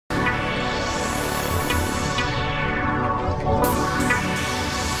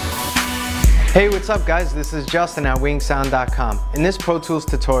Hey, what's up guys? This is Justin at WinkSound.com. In this Pro Tools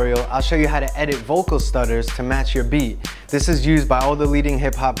tutorial, I'll show you how to edit vocal stutters to match your beat. This is used by all the leading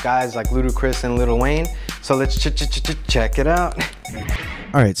hip hop guys like Ludacris and Lil Wayne. So let's check it out.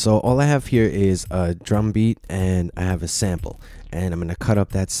 Alright, so all I have here is a drum beat and I have a sample. And I'm going to cut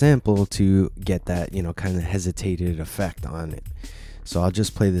up that sample to get that, you know, kind of hesitated effect on it. So I'll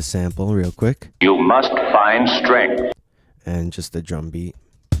just play the sample real quick. You must find strength. And just the drum beat.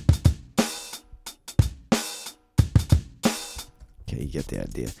 Okay, you get the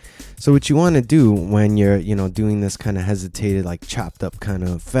idea. So what you want to do when you're, you know, doing this kind of hesitated, like chopped up kind of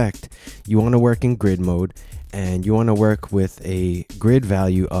effect, you want to work in grid mode, and you want to work with a grid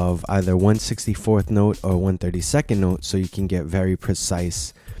value of either 1/64th note or 1/32nd note, so you can get very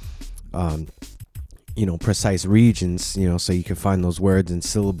precise, you know, precise regions, you know, so you can find those words and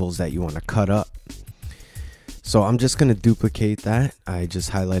syllables that you want to cut up. So I'm just going to duplicate that. I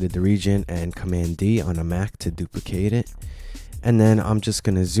just highlighted the region and Command D on a Mac to duplicate it. And then I'm just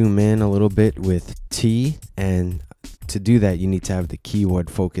going to zoom in a little bit with T, and to do that you need to have the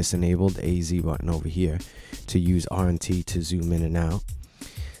keyword focus enabled, AZ button over here, to use R and T to zoom in and out.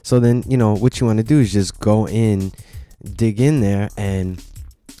 So then, you know, what you want to do is just go in, dig in there, and,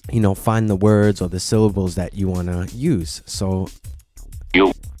 you know, find the words or the syllables that you want to use. So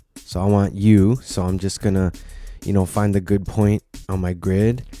I want you, so I'm just going to, you know, find the good point on my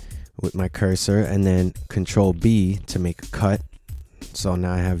grid with my cursor, and then Control B to make a cut. So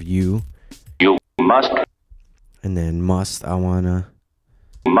now I have you. You must. And then must, I wanna.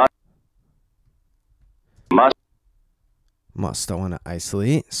 Must, I wanna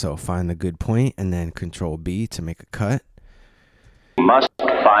isolate. So find the good point, and then Control B to make a cut. Must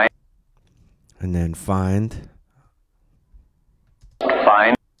find. And then find.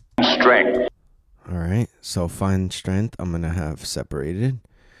 Find strength. All right. So find strength, I'm gonna have separated.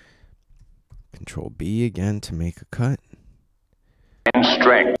 Control B again to make a cut. And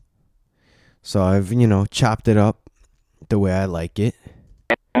strength. So I've, you know, chopped it up the way I like it.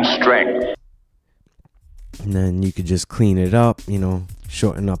 And strength. And then you could just clean it up, you know,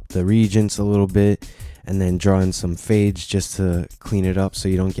 shorten up the regions a little bit, and then draw in some fades just to clean it up so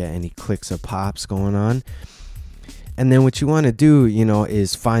you don't get any clicks or pops going on. And then what you want to do, you know,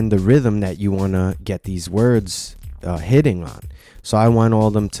 is find the rhythm that you want to get these words hitting on. So I want all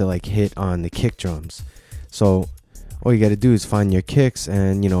of them to like hit on the kick drums. So all you got to do is find your kicks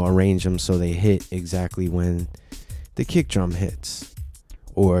and, you know, arrange them so they hit exactly when the kick drum hits,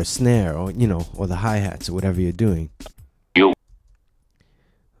 or snare, or, you know, or the hi-hats, or whatever you're doing. You.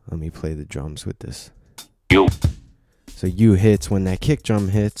 Let me play the drums with this. You. So you hits when that kick drum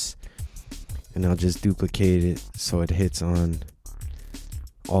hits, and I'll just duplicate it so it hits on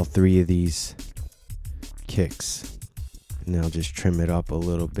all three of these kicks. And I'll just trim it up a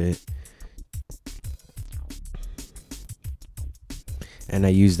little bit. And I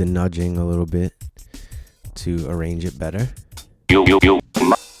use the nudging a little bit to arrange it better. You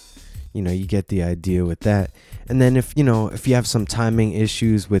know, you get the idea with that. And then if, you know, if you have some timing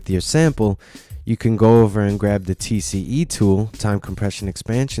issues with your sample, you can go over and grab the TCE tool, time compression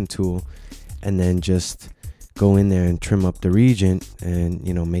expansion tool, and then just go in there and trim up the region and,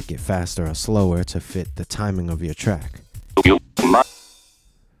 you know, make it faster or slower to fit the timing of your track.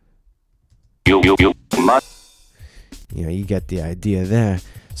 You know, you get the idea there.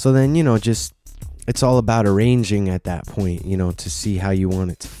 So then, you know, just, it's all about arranging at that point, you know, to see how you want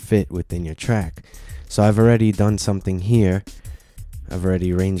it to fit within your track. So I've already done something here. I've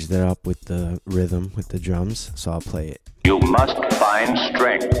already arranged it up with the rhythm, with the drums. So I'll play it. You must find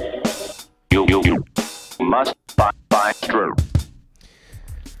strength. You must find strength.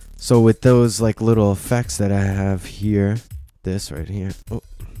 So with those like little effects that I have here, this right here. Oh.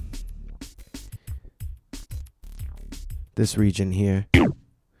 This region here,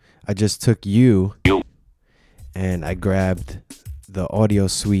 I just took you and I grabbed the Audio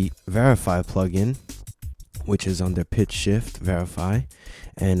Suite Verify plugin, which is under Pitch Shift Verify,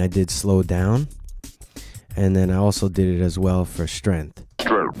 and I did slow down, and then I also did it as well for strength.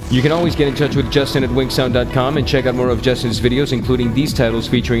 You can always get in touch with Justin at WinkSound.com and check out more of Justin's videos, including these titles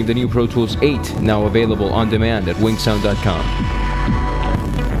featuring the new Pro Tools 8, now available on demand at WinkSound.com.